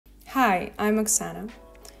Hi, I'm Oksana.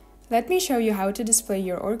 Let me show you how to display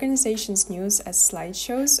your organization's news as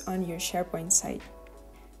slideshows on your SharePoint site.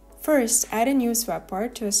 First, add a news web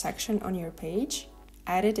part to a section on your page,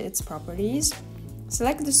 edit its properties,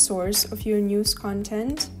 select the source of your news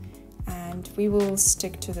content, and we will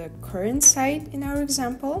stick to the current site in our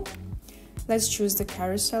example. Let's choose the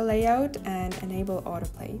carousel layout and enable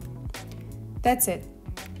autoplay. That's it.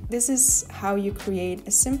 This is how you create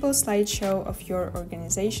a simple slideshow of your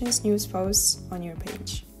organization's news posts on your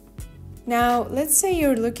page. Now, let's say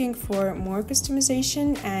you're looking for more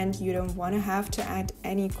customization and you don't want to have to add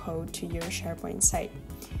any code to your SharePoint site.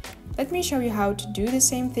 Let me show you how to do the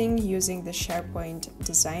same thing using the SharePoint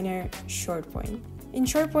designer ShortPoint. In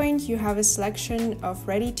ShortPoint, you have a selection of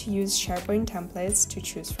ready-to-use SharePoint templates to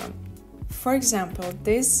choose from. For example,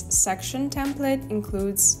 this section template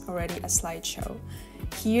includes already a slideshow.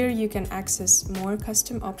 Here you can access more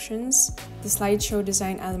custom options. The slideshow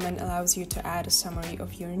design element allows you to add a summary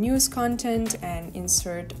of your news content and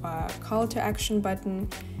insert a call to action button.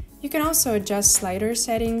 You can also adjust slider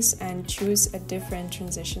settings and choose a different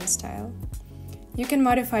transition style. You can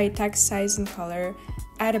modify text size and color,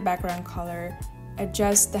 add a background color,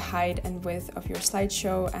 adjust the height and width of your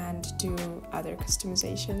slideshow, and do other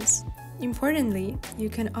customizations. Importantly, you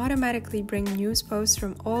can automatically bring news posts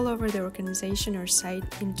from all over the organization or site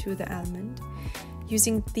into the element.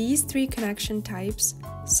 Using these three connection types,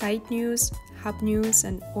 site news, hub news,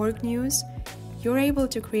 and org news, you're able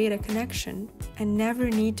to create a connection and never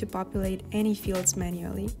need to populate any fields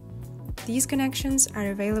manually. These connections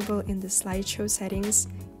are available in the slideshow settings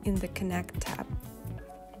in the Connect tab.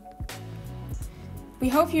 We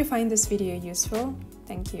hope you find this video useful.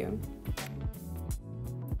 Thank you.